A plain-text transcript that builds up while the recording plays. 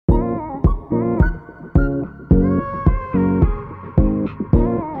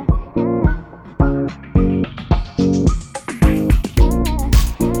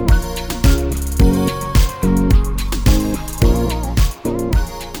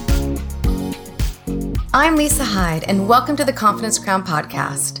I'm Lisa Hyde, and welcome to the Confidence Crown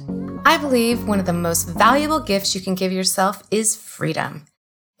podcast. I believe one of the most valuable gifts you can give yourself is freedom.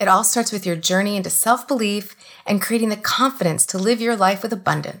 It all starts with your journey into self-belief and creating the confidence to live your life with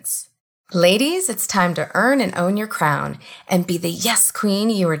abundance. Ladies, it's time to earn and own your crown and be the yes queen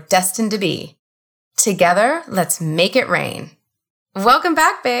you are destined to be. Together, let's make it rain. Welcome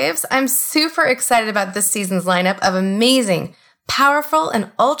back, babes. I'm super excited about this season's lineup of amazing, powerful,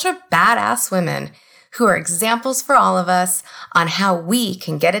 and ultra badass women who are examples for all of us on how we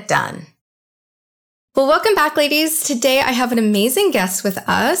can get it done. Well, welcome back, ladies. Today, I have an amazing guest with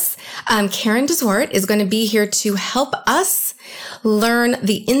us. Keren Zwart is going to be here to help us learn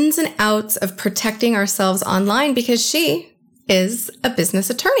the ins and outs of protecting ourselves online because she is a business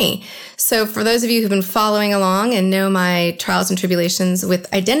attorney. So for those of you who've been following along and know my trials and tribulations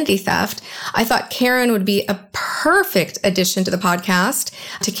with identity theft, I thought Keren would be a perfect addition to the podcast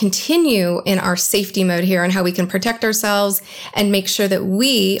to continue in our safety mode here on how we can protect ourselves and make sure that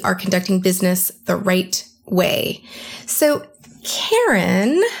we are conducting business the right way. So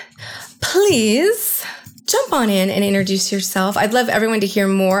Keren, please jump on in and introduce yourself. I'd love everyone to hear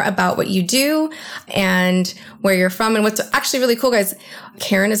more about what you do and where you're from. And what's actually really cool, guys,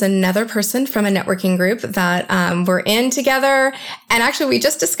 Keren is another person from a networking group that we're in together. And actually, we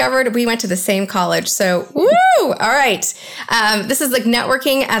just discovered we went to the same college. So, woo! All right. This is like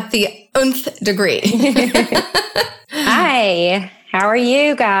networking at the nth degree. Hi. How are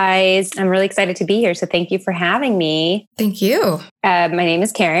you guys? I'm really excited to be here. So thank you for having me. Thank you. My name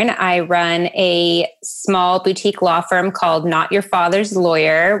is Keren. I run a small boutique law firm called Not Your Father's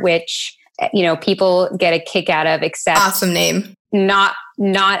Lawyer, which, people get a kick out of, except awesome name. Not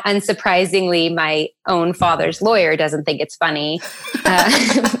unsurprisingly, my own father's lawyer doesn't think it's funny.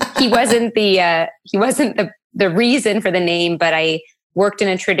 He wasn't the reason for the name, but I worked in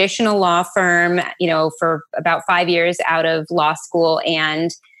a traditional law firm, for about 5 years out of law school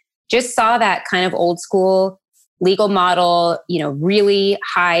and just saw that kind of old school legal model, really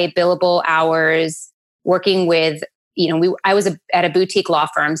high billable hours working with, I was at a boutique law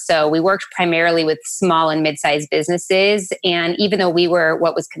firm. So we worked primarily with small and mid-sized businesses. And even though we were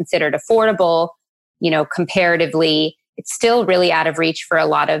what was considered affordable, comparatively, it's still really out of reach for a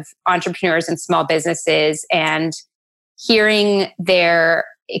lot of entrepreneurs and small businesses. And hearing their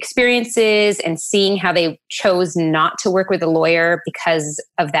experiences and seeing how they chose not to work with a lawyer because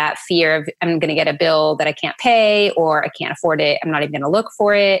of that fear of I'm going to get a bill that I can't pay or I can't afford it. I'm not even going to look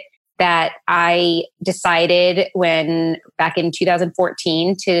for it. That I decided back in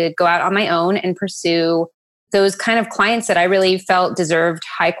 2014 to go out on my own and pursue those kind of clients that I really felt deserved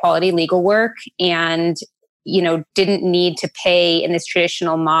high quality legal work and, didn't need to pay in this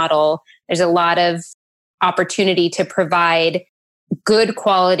traditional model. There's a lot of opportunity to provide good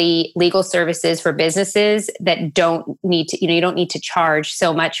quality legal services for businesses that don't need to, you don't need to charge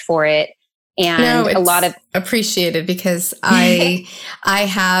so much for it. And a lot of appreciated because I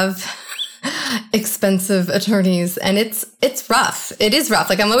have expensive attorneys and it's rough. It is rough.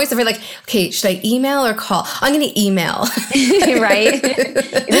 Like I'm always afraid okay, should I email or call? I'm going to email. Right.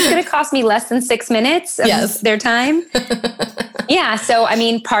 Is this going to cost me less than 6 minutes of their time? Yeah. So,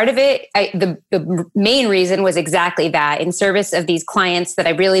 part of it, the main reason was exactly that in service of these clients that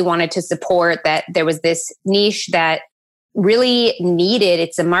I really wanted to support, that there was this niche that really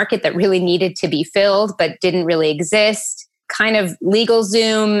it's a market that really needed to be filled, but didn't really exist. Kind of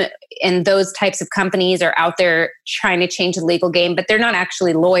LegalZoom and those types of companies are out there trying to change the legal game, but they're not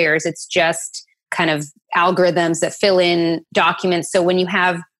actually lawyers. It's just kind of algorithms that fill in documents. So when you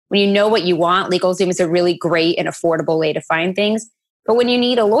know what you want, LegalZoom is a really great and affordable way to find things. But when you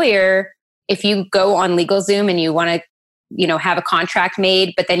need a lawyer, if you go on LegalZoom and you want to, have a contract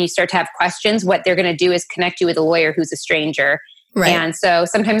made, but then you start to have questions, what they're going to do is connect you with a lawyer who's a stranger. Right. And so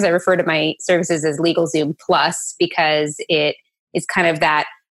sometimes I refer to my services as LegalZoom Plus because it is kind of that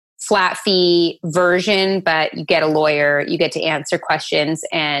flat fee version, but you get a lawyer, you get to answer questions.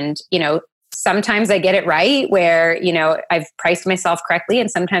 And, sometimes I get it right where, I've priced myself correctly. And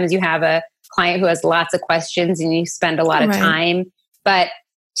sometimes you have a client who has lots of questions and you spend a lot of time. But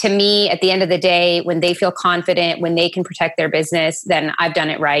to me, at the end of the day, when they feel confident, when they can protect their business, then I've done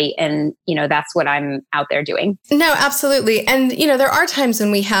it right. And, that's what I'm out there doing. No, absolutely. And, there are times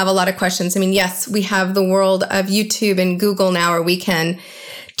when we have a lot of questions. Yes, we have the world of YouTube and Google now where we can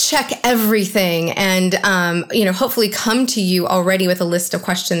check everything and, hopefully come to you already with a list of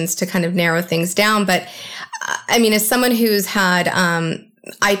questions to kind of narrow things down. But as someone who's had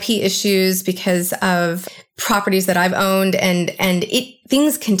IP issues because of properties that I've owned and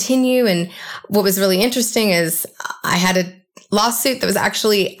things continue. And what was really interesting is I had to lawsuit that was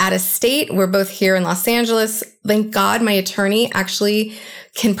actually out of state. We're both here in Los Angeles. Thank God my attorney actually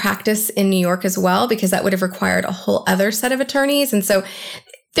can practice in New York as well, because that would have required a whole other set of attorneys. And so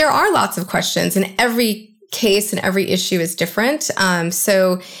there are lots of questions, and every case and every issue is different.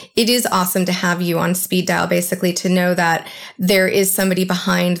 So it is awesome to have you on speed dial, basically, to know that there is somebody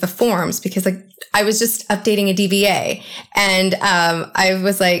behind the forms, because like I was just updating a DBA and I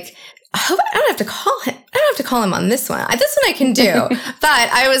was like, I hope I don't have to call him. I don't have to call him on this one. This one I can do. But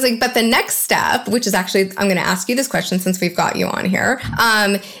I was like, but the next step, which is actually, I'm going to ask you this question since we've got you on here,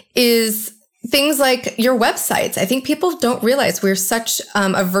 is things like your websites. I think people don't realize we're such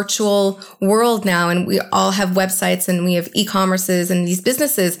a virtual world now, and we all have websites and we have e-commerces and these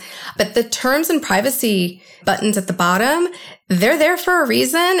businesses, but the terms and privacy buttons at the bottom, they're there for a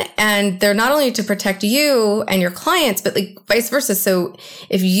reason. And they're not only to protect you and your clients, but like vice versa. So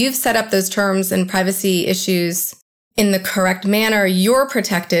if you've set up those terms and privacy issues in the correct manner, you're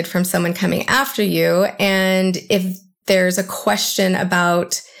protected from someone coming after you. And if there's a question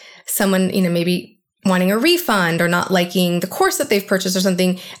about someone, maybe wanting a refund or not liking the course that they've purchased or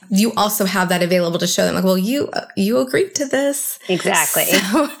something, you also have that available to show them, like, well, you agreed to this. Exactly.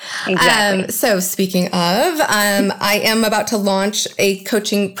 So speaking of, I am about to launch a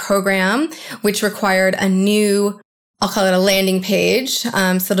coaching program, which required a new, I'll call it a landing page.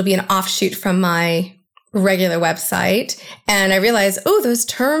 So it'll be an offshoot from my regular website. And I realized, those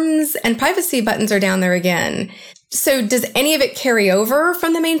terms and privacy buttons are down there again. So does any of it carry over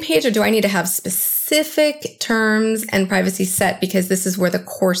from the main page, or do I need to have specific terms and privacy set because this is where the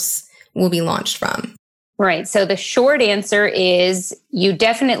course will be launched from? Right. So the short answer is you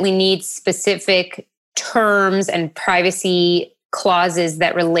definitely need specific terms and privacy clauses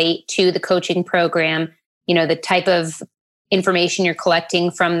that relate to the coaching program, the type of information you're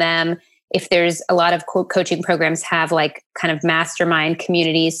collecting from them. If there's a lot of coaching programs have like kind of mastermind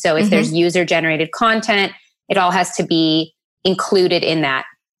communities. So if there's user generated content, it all has to be included in that.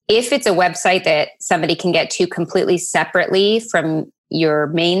 If it's a website that somebody can get to completely separately from your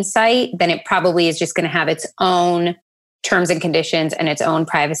main site, then it probably is just going to have its own terms and conditions and its own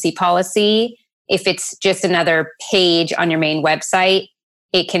privacy policy. If it's just another page on your main website,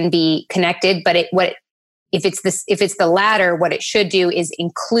 it can be connected. But if it's the latter, what it should do is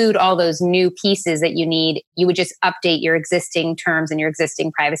include all those new pieces that you need. You would just update your existing terms and your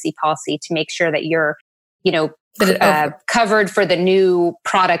existing privacy policy to make sure that you're covered for the new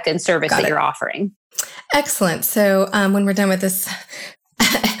product and service that you're offering. Excellent. So when we're done with this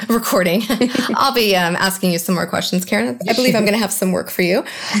recording, I'll be asking you some more questions, Keren. I believe I'm going to have some work for you.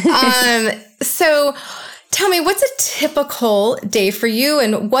 So tell me, what's a typical day for you,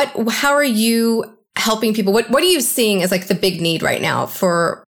 and how are you helping people? What are you seeing as like the big need right now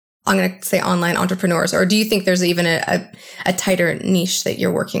for, I'm going to say, online entrepreneurs? Or do you think there's even a tighter niche that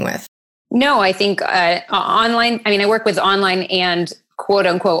you're working with? No, I think online, I work with online and quote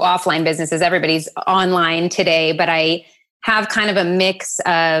unquote offline businesses. Everybody's online today, but I have kind of a mix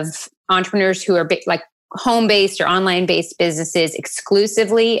of entrepreneurs who are like home-based or online-based businesses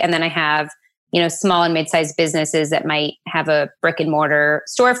exclusively. And then I have, small and mid-sized businesses that might have a brick and mortar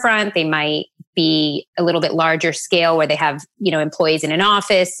storefront. They might be a little bit larger scale where they have, employees in an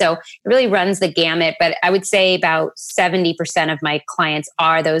office. So it really runs the gamut. But I would say about 70% of my clients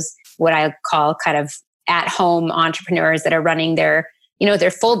are those, what I call kind of at-home entrepreneurs that are running their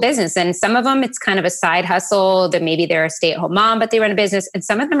full business. And some of them, it's kind of a side hustle, that maybe they're a stay-at-home mom, but they run a business. And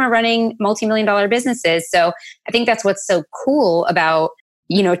some of them are running multi-million-dollar businesses. So I think that's what's so cool about,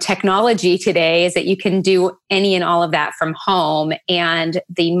 technology today, is that you can do any and all of that from home. And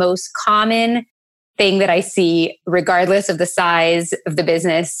the most common thing that I see, regardless of the size of the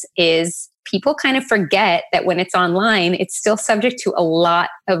business, is people kind of forget that when it's online, it's still subject to a lot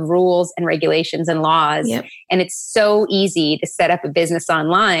of rules and regulations and laws. Yep. And it's so easy to set up a business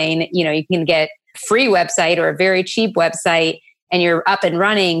online. You can get a free website or a very cheap website and you're up and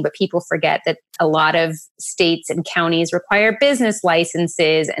running, but people forget that a lot of states and counties require business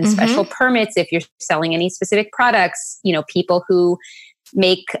licenses and special permits if you're selling any specific products. People who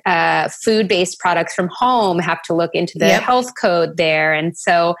make food-based products from home have to look into the health code there. And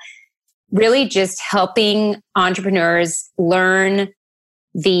so really just helping entrepreneurs learn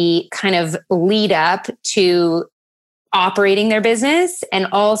the kind of lead up to operating their business, and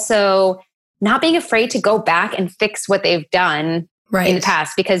also not being afraid to go back and fix what they've done in the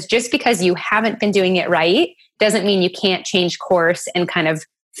past. Because just because you haven't been doing it right doesn't mean you can't change course and kind of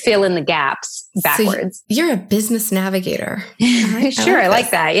fill in the gaps backwards. So you're a business navigator. Sure, I like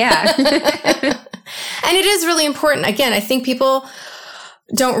that. Yeah. And it is really important. Again, I think people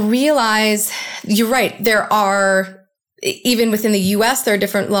don't realize, you're right, there are even within the US, there are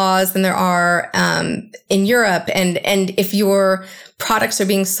different laws than there are in Europe. And if your products are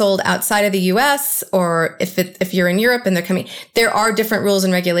being sold outside of the US, or if you're in Europe and they're coming, there are different rules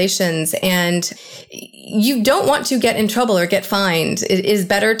and regulations. And you don't want to get in trouble or get fined. It is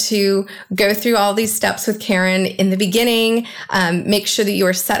better to go through all these steps with Keren in the beginning, make sure that you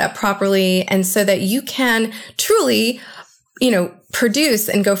are set up properly, and so that you can truly, produce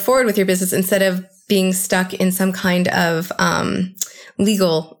and go forward with your business instead of being stuck in some kind of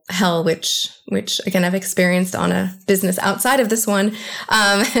legal hell, which again, I've experienced on a business outside of this one,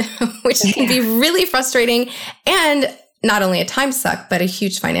 which can be really frustrating and not only a time suck, but a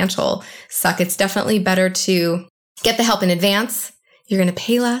huge financial suck. It's definitely better to get the help in advance. You're going to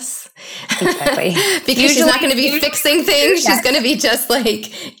pay less. Exactly. Because she's not going to be fixing things. She's going to be just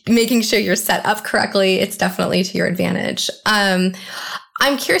like making sure you're set up correctly. It's definitely to your advantage.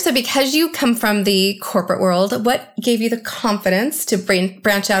 I'm curious, because you come from the corporate world, what gave you the confidence to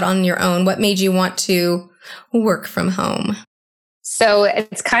branch out on your own? What made you want to work from home? So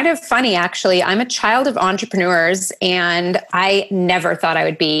it's kind of funny, actually. I'm a child of entrepreneurs, and I never thought I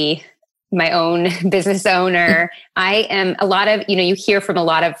would be my own business owner. I am a lot of, you hear from a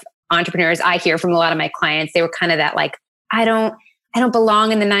lot of entrepreneurs. I hear from a lot of my clients. They were kind of that like, I don't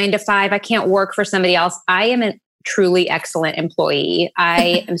belong in the 9 to 5. I can't work for somebody else. I am a truly excellent employee.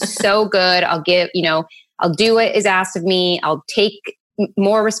 I am so good. I'll do what is asked of me. I'll take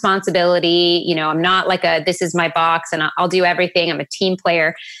more responsibility. I'm not like this is my box and I'll do everything. I'm a team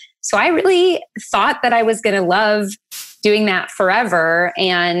player. So I really thought that I was going to love doing that forever.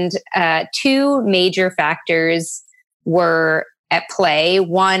 And 2 major factors were at play.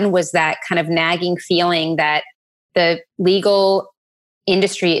 One was that kind of nagging feeling that the legal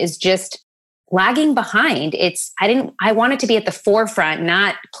industry is just lagging behind. I wanted to be at the forefront,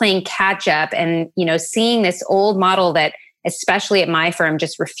 not playing catch up, and, seeing this old model that, especially at my firm,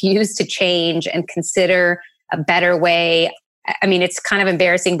 just refused to change and consider a better way. I mean, it's kind of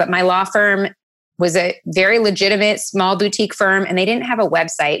embarrassing, but my law firm was a very legitimate small boutique firm, and they didn't have a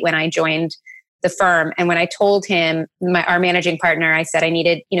website when I joined the firm. And when I told him, our managing partner, I said, we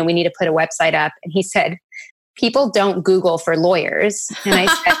need to put a website up. And he said, people don't Google for lawyers. And I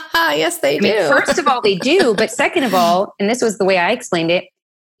said, yes, they do. First of all, they do. But second of all, and this was the way I explained it,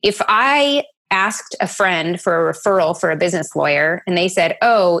 if I asked a friend for a referral for a business lawyer and they said,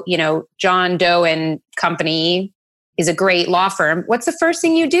 John Doe and Company is a great law firm, what's the first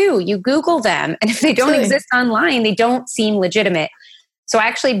thing you do? You Google them. And if they don't exist online, they don't seem legitimate. So I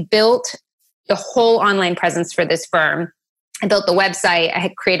actually built the whole online presence for this firm. I built the website. I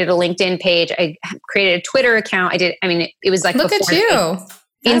had created a LinkedIn page. I created a Twitter account. It was like look at you,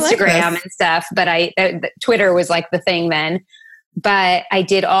 Instagram and stuff, but Twitter was like the thing then. But I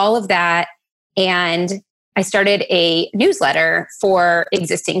did all of that, and I started a newsletter for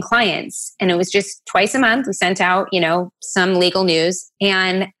existing clients, and it was just twice a month. We sent out, some legal news,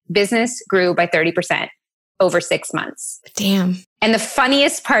 and business grew by 30% over 6 months. Damn. And the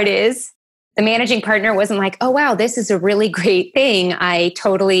funniest part is, the managing partner wasn't like, oh, wow, this is a really great thing. I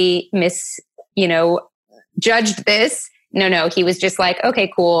totally judged this. No, he was just like,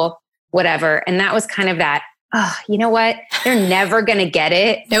 okay, cool, whatever. And that was kind of that, oh, you know what? They're never going to get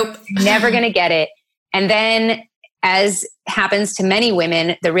it. Nope. Never going to get it. And then, as happens to many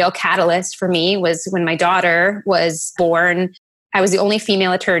women, the real catalyst for me was when my daughter was born. I was the only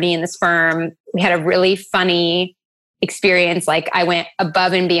female attorney in this firm. We had a really funny experience. Like, I went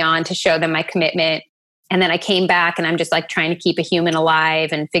above and beyond to show them my commitment. And then I came back, and I'm just like trying to keep a human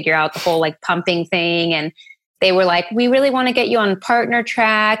alive and figure out the whole like pumping thing. And they were like, we really want to get you on partner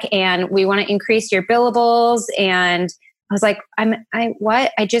track, and we want to increase your billables. And I was like,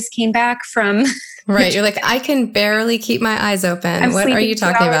 what? I just came back from. Right. You're like, I can barely keep my eyes open. What are you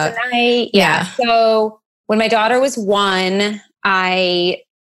talking about? Yeah. So when my daughter was 1, I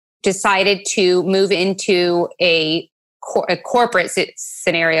decided to move into a corporate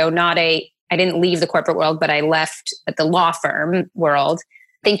scenario. I didn't leave the corporate world, but I left the law firm world,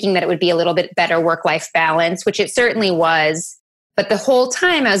 thinking that it would be a little bit better work-life balance, which it certainly was. But the whole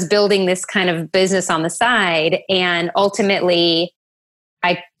time I was building this kind of business on the side. And ultimately,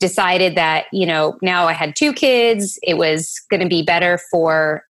 I decided that, now I had 2 kids. It was going to be better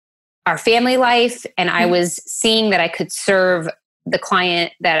for our family life. And I was seeing that I could serve the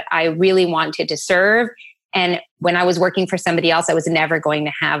client that I really wanted to serve. And when I was working for somebody else, I was never going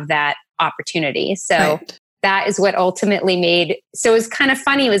to have that opportunity. So that is what ultimately made. So it was kind of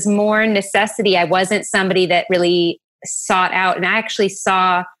funny. It was more necessity. I wasn't somebody that really sought out. And I actually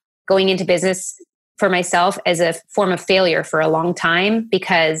saw going into business for myself as a form of failure for a long time,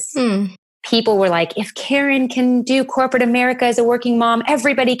 because people were like, if Keren can do corporate America as a working mom,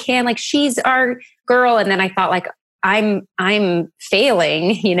 everybody can. Like, she's our girl. And then I thought, like, I'm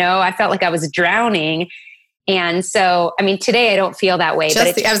failing, I felt like I was drowning. And so, I mean, today I don't feel that way. I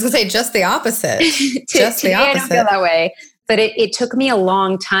was going to say just the opposite. Just the opposite. I don't feel that way. But it took me a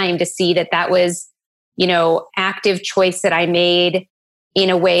long time to see that was, active choice that I made in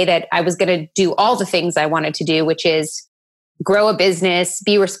a way that I was going to do all the things I wanted to do, which is grow a business,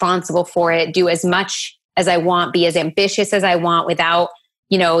 be responsible for it, do as much as I want, be as ambitious as I want without,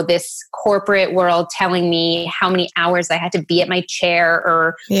 this corporate world telling me how many hours I had to be at my chair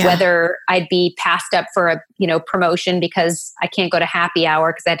or whether I'd be passed up for a, promotion because I can't go to happy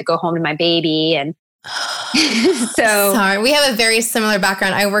hour because I had to go home to my baby. And so sorry, we have a very similar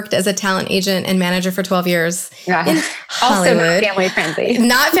background. I worked as a talent agent and manager for 12 years in also Hollywood. Not family friendly.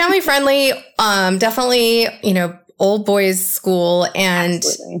 Not family friendly. Definitely, old boys school and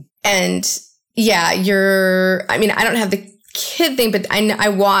yeah, I don't have the kid thing, but I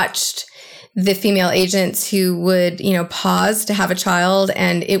watched the female agents who would, pause to have a child,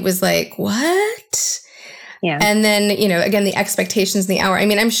 and it was like, what? Yeah. And then, again, the expectations in the hour. I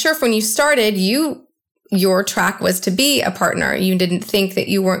mean, I'm sure when you started, your track was to be a partner. You didn't think that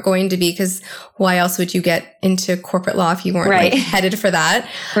you weren't going to be, because why else would you get into corporate law if you weren't headed for that?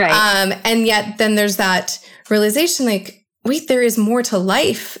 Right. And yet then there's that realization, like, wait, there is more to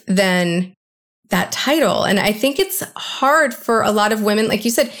life than that title. And I think it's hard for a lot of women. Like you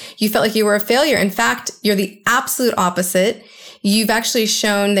said, you felt like you were a failure. In fact, you're the absolute opposite. You've actually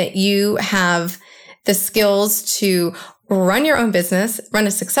shown that you have the skills to run your own business, run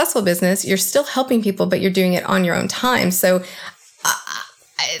a successful business. You're still helping people, but you're doing it on your own time. So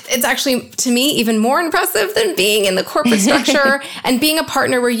it's actually, to me, even more impressive than being in the corporate structure and being a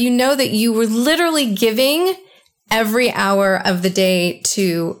partner where you know that you were literally giving every hour of the day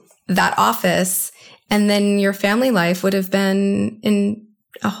to that office. And then your family life would have been in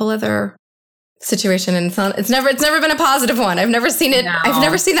a whole other situation. And it's never been a positive one. I've never seen it. No. I've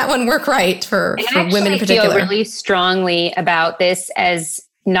never seen that one work right for women in particular. I feel really strongly about this as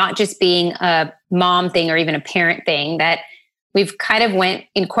not just being a mom thing or even a parent thing, that we've kind of went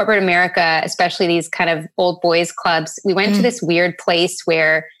in corporate America, especially these kind of old boys clubs. We went to this weird place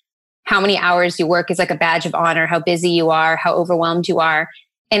where how many hours you work is like a badge of honor, how busy you are, how overwhelmed you are.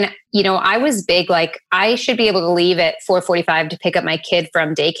 And, I was big, like, I should be able to leave at 4:45 to pick up my kid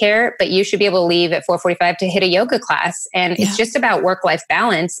from daycare, but you should be able to leave at 4:45 to hit a yoga class. And it's just about work-life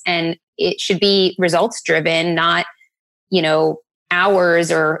balance. And it should be results driven, not,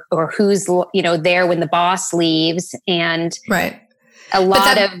 hours or who's, there when the boss leaves. And a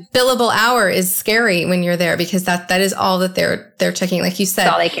lot of billable hour is scary when you're there, because that is all that they're checking. Like you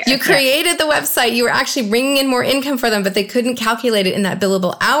said, you created the website, you were actually bringing in more income for them, but they couldn't calculate it in that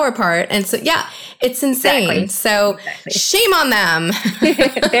billable hour part. And so, it's insane. Exactly. So shame on them.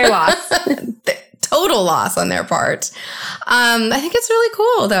 Their loss. Total loss on their part. I think it's really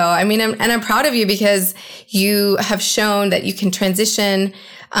cool though. I mean, I'm proud of you because you have shown that you can transition.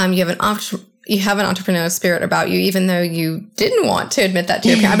 You have an entrepreneurial spirit about you, even though you didn't want to admit that to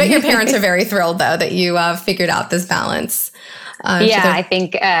your parents. I bet your parents are very thrilled, though, that you figured out this balance. I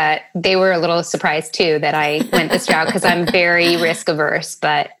think they were a little surprised, too, that I went this route because I'm very risk averse,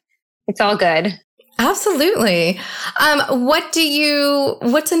 but it's all good. Absolutely.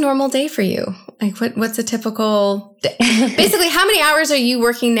 What's a normal day for you? Like, what's a typical day? Basically, how many hours are you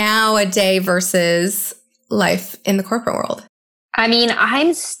working now a day versus life in the corporate world? I mean,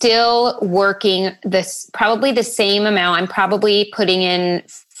 I'm still working probably the same amount. I'm probably putting in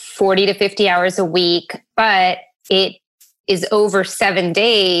 40 to 50 hours a week, but it is over 7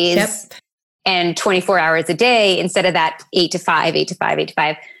 days and 24 hours a day instead of that 8 to 5.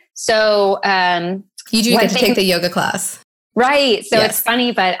 So, you do get to take the yoga class. Right. So it's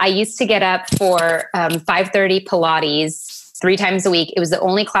funny, but I used to get up for 5:30 Pilates 3 times a week. It was the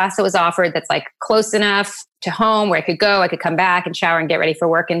only class that was offered that's like close enough to home where I could go, I could come back and shower and get ready for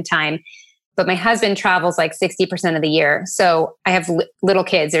work in time. But my husband travels like 60% of the year. So I have little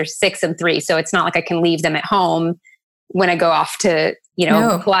kids, they're 6 and 3. So it's not like I can leave them at home when I go off to,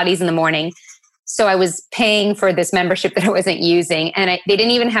 Pilates in the morning. So I was paying for this membership that I wasn't using. And they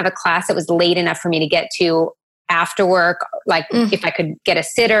didn't even have a class that was late enough for me to get to after work, like if I could get a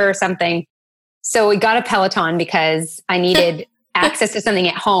sitter or something. So we got a Peloton because I needed access to something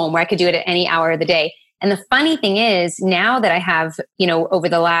at home where I could do it at any hour of the day. And the funny thing is, now that I have, over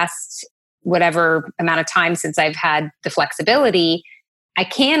the last whatever amount of time since I've had the flexibility, I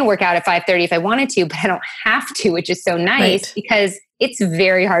can work out at 5:30 if I wanted to, but I don't have to, which is so nice because it's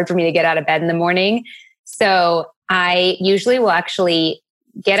very hard for me to get out of bed in the morning. So I usually will actually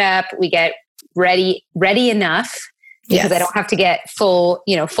get up, we get ready enough because I don't have to get full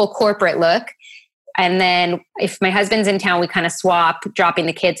corporate look. And then if my husband's in town, we kind of swap dropping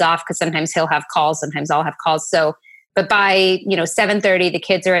the kids off because sometimes he'll have calls, sometimes I'll have calls. So, but by, 7:30, the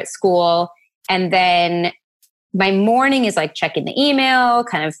kids are at school. And then my morning is like checking the email,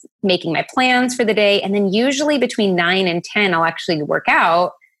 kind of making my plans for the day. And then usually between 9 and 10, I'll actually work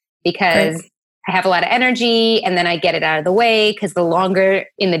out because I have a lot of energy, and then I get it out of the way because the longer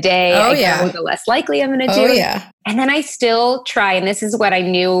in the day I go, the less likely I'm going to do. And then I still try, and this is what I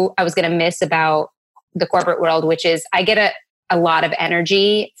knew I was going to miss about the corporate world, which is I get a lot of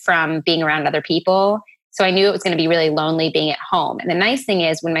energy from being around other people. So I knew it was going to be really lonely being at home. And the nice thing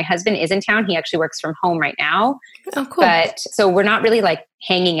is when my husband is in town, he actually works from home right now. Oh, cool. But so we're not really like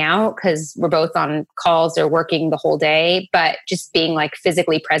hanging out because we're both on calls or working the whole day, but just being like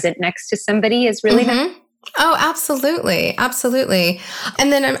physically present next to somebody is really nice. Oh, absolutely. Absolutely.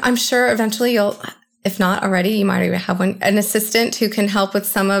 And then I'm sure eventually you'll, if not already, you might even have an assistant who can help with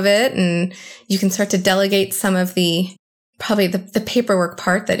some of it. And you can start to delegate some of probably the paperwork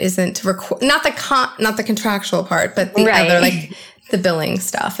part that isn't not the contractual part, but the other, like the billing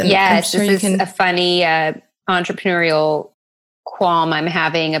stuff. And yes, I'm sure this is a funny entrepreneurial qualm I'm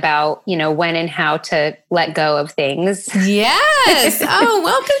having about, when and how to let go of things. Yes. Oh,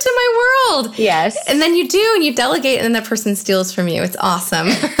 welcome to my world. Yes. And then you do, and you delegate, and then that person steals from you. It's awesome.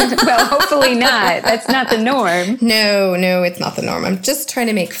 Well, hopefully not. That's not the norm. No, it's not the norm. I'm just trying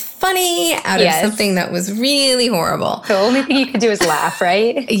to make funny out of something that was really horrible. The only thing you can do is laugh,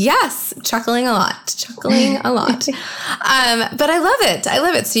 right? Yes. Chuckling a lot. But I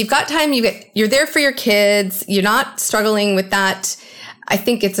love it. So you've got time. You're there for your kids. You're not struggling with that. I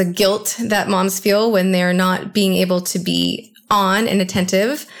think it's a guilt that moms feel when they're not being able to be on and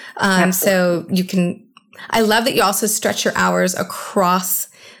attentive. So I love that you also stretch your hours across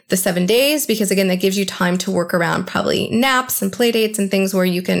the 7 days, because again, that gives you time to work around probably naps and play dates and things where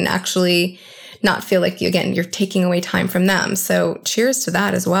you can actually not feel like you're taking away time from them. So cheers to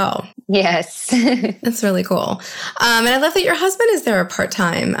that as well. Yes. That's really cool. And I love that your husband is there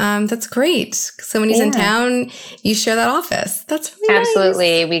part-time. That's great. So when he's in town, you share that office. That's really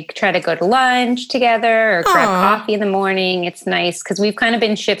Absolutely. nice. We try to go to lunch together or grab coffee in the morning. It's nice because we've kind of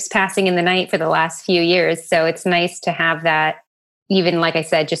been ships passing in the night for the last few years. So it's nice to have that. Even like I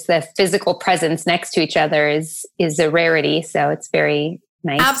said, just the physical presence next to each other is a rarity. So it's very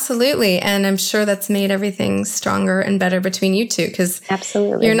nice. Absolutely. And I'm sure that's made everything stronger and better between you two, because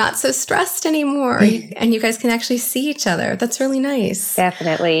you're not so stressed anymore and you guys can actually see each other. That's really nice.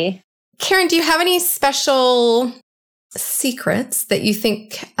 Definitely. Keren, do you have any special secrets that you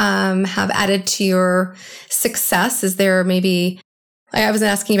think have added to your success? Is there maybe, I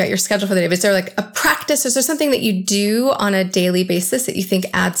wasn't asking about your schedule for the day, but is there like a practice? Is there something that you do on a daily basis that you think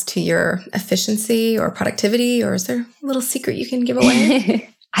adds to your efficiency or productivity? Or is there a little secret you can give away?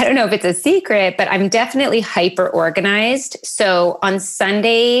 I don't know if it's a secret, but I'm definitely hyper organized. So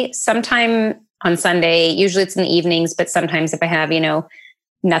usually it's in the evenings, but sometimes if I have,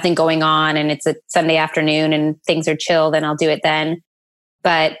 nothing going on and it's a Sunday afternoon and things are chill, then I'll do it then.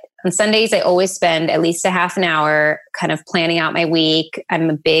 But on Sundays, I always spend at least a half an hour kind of planning out my week. I'm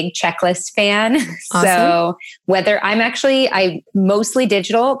a big checklist fan. Awesome. So I'm mostly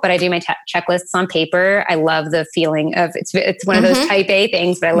digital, but I do my checklists on paper. I love the feeling of, it's one of those type A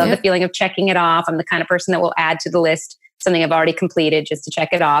things, but I love the feeling of checking it off. I'm the kind of person that will add to the list something I've already completed just to check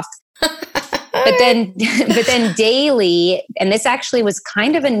it off. But then daily, and this actually was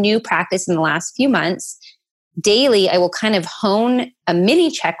kind of a new practice in the last few months, daily, I will kind of hone a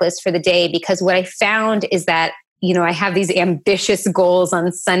mini checklist for the day, because what I found is that, I have these ambitious goals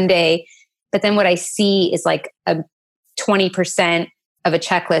on Sunday, but then what I see is like a 20% of a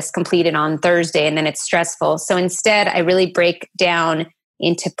checklist completed on Thursday, and then it's stressful. So instead, I really break down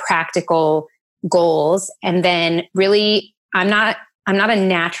into practical goals. And then really, I'm not a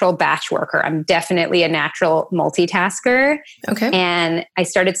natural batch worker. I'm definitely a natural multitasker. Okay. And I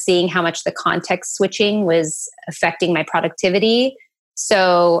started seeing how much the context switching was affecting my productivity.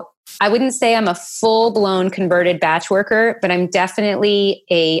 So I wouldn't say I'm a full-blown converted batch worker, but I'm definitely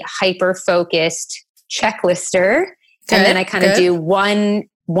a hyper-focused checklister. And then I kind of do one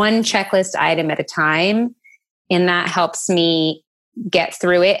checklist item at a time. And that helps me get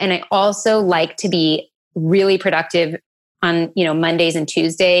through it. And I also like to be really productive on, Mondays and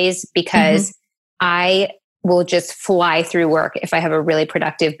Tuesdays, because I will just fly through work if I have a really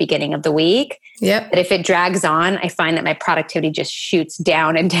productive beginning of the week. Yep. But if it drags on, I find that my productivity just shoots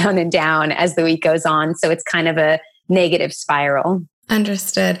down and down and down as the week goes on. So it's kind of a negative spiral.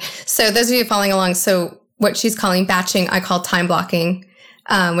 Understood. So those of you following along, so what she's calling batching, I call time blocking.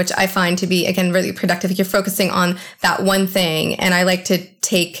 which I find to be, again, really productive. You're focusing on that one thing. And I like to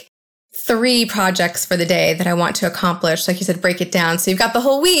take 3 projects for the day that I want to accomplish. Like you said, break it down. So you've got the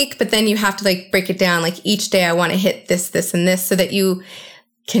whole week, but then you have to like break it down. Like each day I want to hit this, this, and this so that you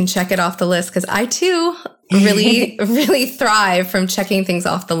can check it off the list. Cause I too really, really thrive from checking things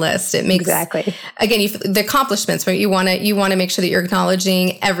off the list. It makes, exactly. Again, the accomplishments, right? You want to make sure that you're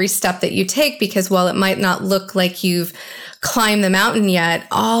acknowledging every step that you take, because while it might not look like you've climbed the mountain yet,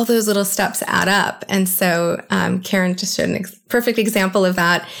 all those little steps add up. And so, Keren just showed a perfect example of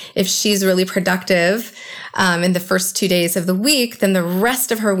that. If she's really productive, in the first 2 days of the week, then the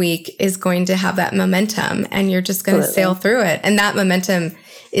rest of her week is going to have that momentum, and you're just going to sail through it. And that momentum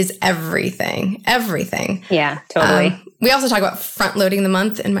is everything. Yeah, totally. We also talk about front loading the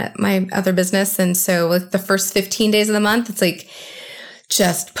month in my other business. And so with the first 15 days of the month, it's like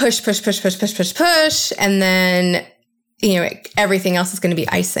just push. And then, everything else is going to be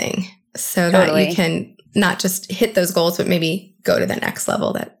icing so that you can not just hit those goals, but maybe go to the next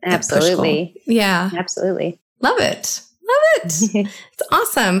level. Absolutely. Yeah. Absolutely. Love it. It's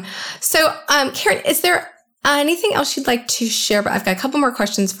awesome. So, Keren, is there anything else you'd like to share? I've got a couple more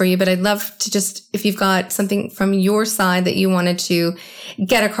questions for you, but I'd love to just, if you've got something from your side that you wanted to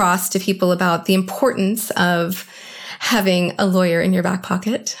get across to people about the importance of having a lawyer in your back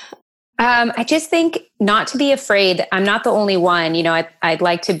pocket. I just think not to be afraid. I'm not the only one. I'd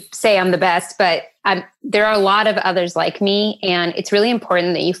like to say I'm the best, but there are a lot of others like me. And it's really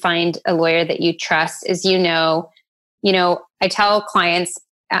important that you find a lawyer that you trust. As you know, I tell clients,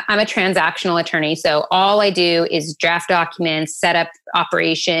 I'm a transactional attorney. So all I do is draft documents, set up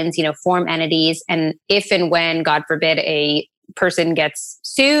operations, form entities. And if and when, God forbid, a person gets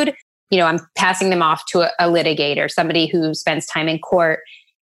sued, I'm passing them off to a litigator, somebody who spends time in court.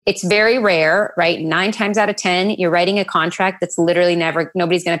 It's very rare, right? 9 times out of 10, you're writing a contract that's literally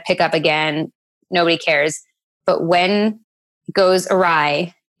nobody's going to pick up again. Nobody cares. But when it goes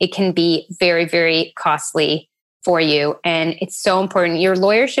awry, it can be very, very costly for you. And it's so important. Your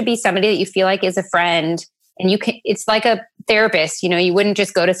lawyer should be somebody that you feel like is a friend. And it's like a therapist. You wouldn't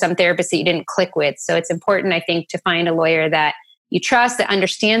just go to some therapist that you didn't click with. So it's important, I think, to find a lawyer that you trust, that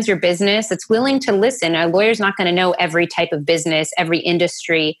understands your business, that's willing to listen. A lawyer's not going to know every type of business, every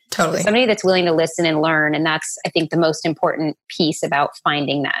industry. Totally. Somebody that's willing to listen and learn. And that's, I think, the most important piece about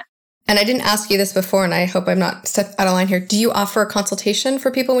finding that. And I didn't ask you this before, and I hope I'm not stepped out of line here. Do you offer a consultation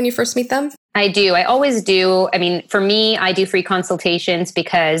for people when you first meet them? I do. I always do. I mean, for me, I do free consultations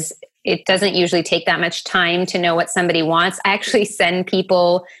because it doesn't usually take that much time to know what somebody wants. I actually send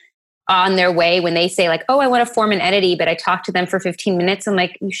people on their way when they say like, oh, I want to form an entity, but I talked to them for 15 minutes. I'm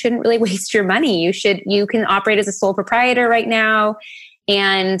like, you shouldn't really waste your money. You can operate as a sole proprietor right now.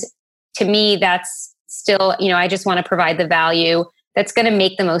 And to me, that's still, I just want to provide the value that's going to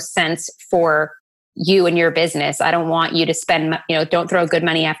make the most sense for you and your business. I don't want you to spend, don't throw good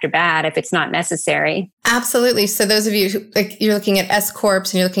money after bad if it's not necessary. Absolutely. So those of you who, you're looking at S Corps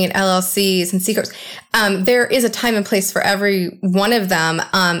and you're looking at LLCs and C Corps, there is a time and place for every one of them.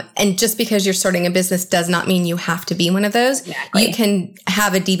 And just because you're starting a business does not mean you have to be one of those. Exactly. You can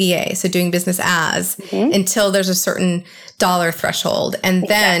have a DBA, so doing business as, until there's a certain dollar threshold. And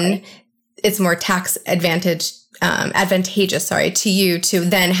then it's more tax advantageous, to you to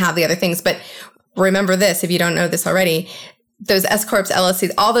then have the other things. But remember this, if you don't know this already, those S Corps,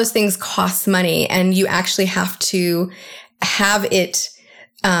 LLCs, all those things cost money, and you actually have to have it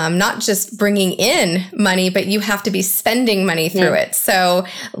not just bringing in money, but you have to be spending money through it. So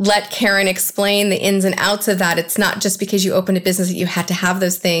let Keren explain the ins and outs of that. It's not just because you opened a business that you had to have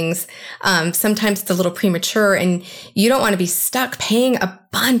those things. Sometimes it's a little premature, and you don't want to be stuck paying a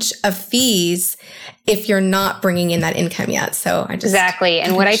bunch of fees if you're not bringing in that income yet. So I just exactly.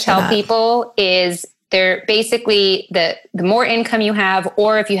 And what I tell people is they're basically the more income you have,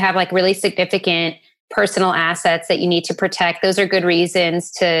 or if you have like really significant personal assets that you need to protect, those are good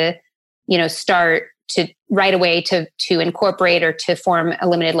reasons to, start to right away to incorporate or to form a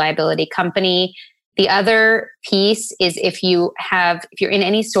limited liability company. The other piece is if you're in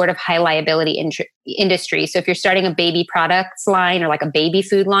any sort of high liability industry. So if you're starting a baby products line or like a baby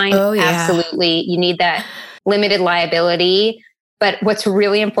food line, absolutely, you need that limited liability. But what's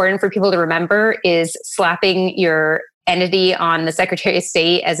really important for people to remember is slapping your entity on the Secretary of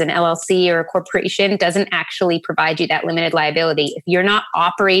State as an LLC or a corporation doesn't actually provide you that limited liability. If you're not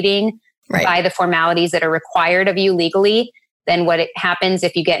operating by the formalities that are required of you legally, then what happens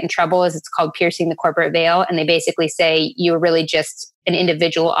if you get in trouble is it's called piercing the corporate veil. And they basically say you're really just an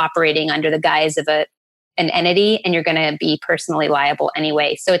individual operating under the guise of an entity, and you're going to be personally liable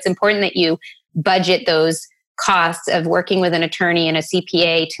anyway. So it's important that you budget those costs of working with an attorney and a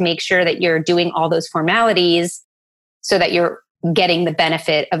CPA to make sure that you're doing all those formalities so that you're getting the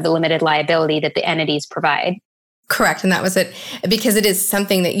benefit of the limited liability that the entities provide. Correct. And that was it, because it is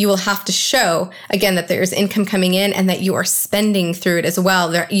something that you will have to show, again, that there's income coming in and that you are spending through it as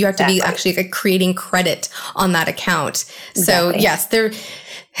well. You have to be actually creating credit on that account. So yes,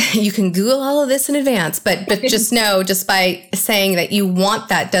 you can Google all of this in advance, but just know, just by saying that you want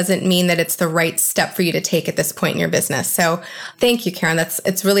that doesn't mean that it's the right step for you to take at this point in your business. So thank you, Keren.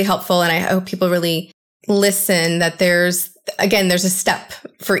 It's really helpful. And I hope people really listen, that there's a step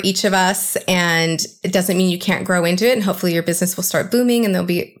for each of us, and it doesn't mean you can't grow into it. And hopefully your business will start booming and there'll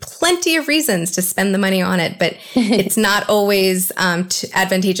be plenty of reasons to spend the money on it, but it's not always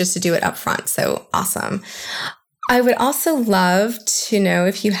advantageous to do it up front. So awesome. I would also love to know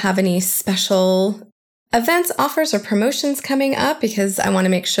if you have any special events, offers, or promotions coming up, because I want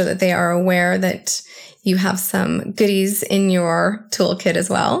to make sure that they are aware that you have some goodies in your toolkit as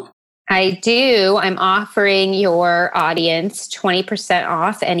well. I do. I'm offering your audience 20%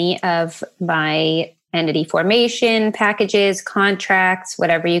 off any of my entity formation packages, contracts,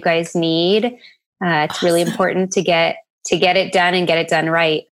 whatever you guys need. It's really important to get it done and get it done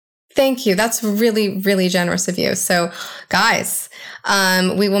right. Thank you. That's really, really generous of you. So guys,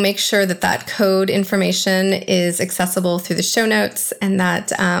 we will make sure that code information is accessible through the show notes, and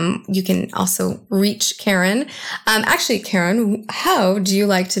that you can also reach Keren. Actually, Keren, how do you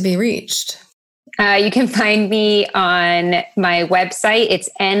like to be reached? You can find me on my website. It's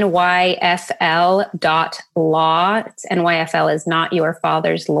nyfl.law. NYFL is Not Your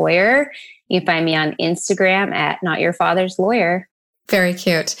Father's Lawyer. You can find me on Instagram at Not Your Father's Lawyer. Very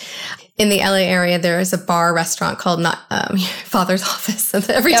cute. In the LA area, there is a bar restaurant called Father's Office. And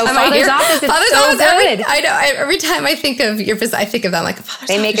every time I hear Office, it's so good. I know. Every time I think of your business, I think of that like Father's Office.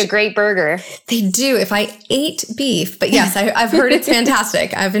 They make a great burger. They do. If I ate beef, but yes, I've heard it's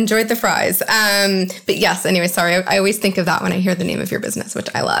fantastic. I've enjoyed the fries. But yes, anyway, sorry. I always think of that when I hear the name of your business, which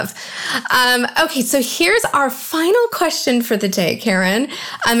I love. Okay, so here's our final question for the day, Keren.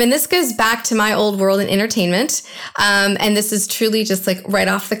 And this goes back to my old world in entertainment. And this is truly just like right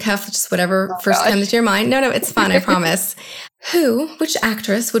off the cuff, just whatever comes to your mind. No, it's fun. I promise. Which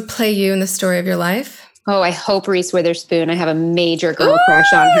actress would play you in the story of your life? Oh, I hope Reese Witherspoon. I have a major girl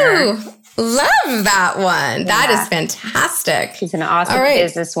crush on her. Love that one. Yeah. That is fantastic. She's an awesome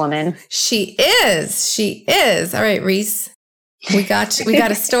businesswoman. She is. All right, Reese. We got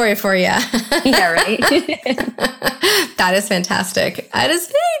a story for you. Yeah, right. That is fantastic. That is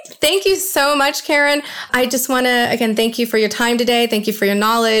great. Thank you so much, Keren. I just want to, again, thank you for your time today. Thank you for your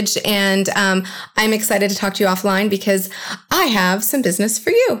knowledge. And I'm excited to talk to you offline because I have some business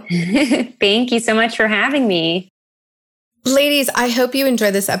for you. Thank you so much for having me. Ladies, I hope you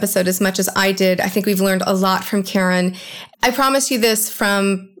enjoyed this episode as much as I did. I think we've learned a lot from Keren. I promise you this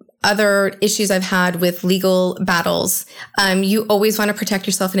from other issues I've had with legal battles. You always want to protect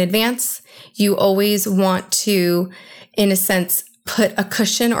yourself in advance. You always want to, in a sense, put a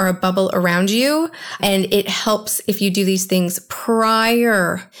cushion or a bubble around you. And it helps if you do these things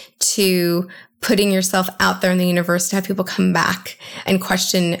prior to putting yourself out there in the universe to have people come back and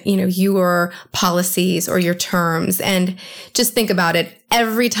question, your policies or your terms. And just think about it.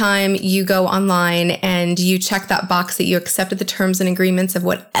 Every time you go online and you check that box that you accepted the terms and agreements of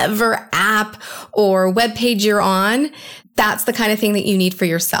whatever app or webpage you're on, that's the kind of thing that you need for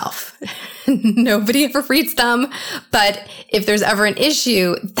yourself. Nobody ever reads them, but if there's ever an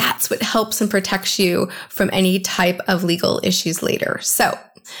issue, that's what helps and protects you from any type of legal issues later. So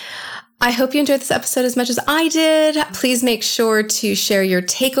I hope you enjoyed this episode as much as I did. Please make sure to share your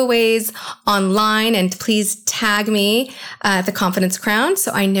takeaways online and please tag me at The Confidence Crown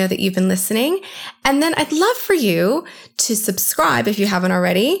so I know that you've been listening. And then I'd love for you to subscribe if you haven't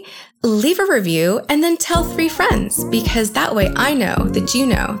already, leave a review, and then tell 3 friends because that way I know that you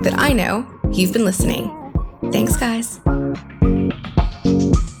know that I know you've been listening. Thanks, guys.